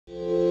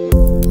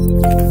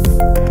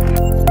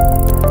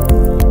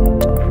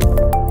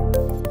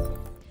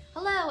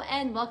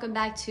welcome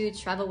back to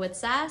Travel with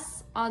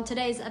Sass. On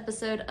today's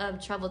episode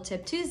of Travel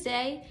Tip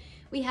Tuesday,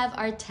 we have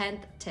our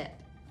 10th tip,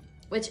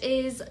 which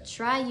is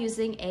try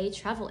using a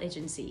travel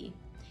agency.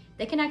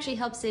 They can actually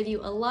help save you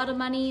a lot of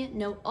money,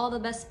 know all the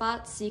best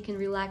spots so you can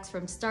relax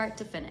from start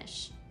to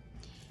finish.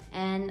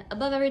 And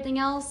above everything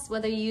else,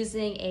 whether you're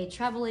using a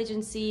travel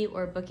agency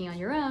or booking on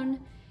your own,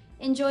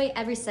 enjoy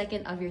every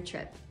second of your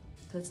trip.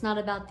 Because it's not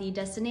about the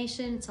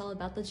destination, it's all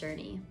about the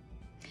journey.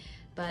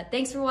 But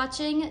thanks for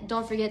watching.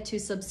 Don't forget to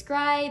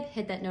subscribe,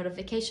 hit that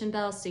notification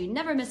bell so you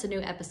never miss a new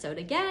episode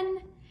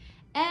again,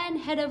 and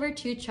head over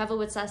to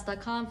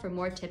travelwithsass.com for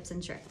more tips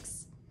and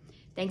tricks.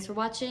 Thanks for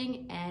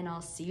watching, and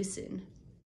I'll see you soon.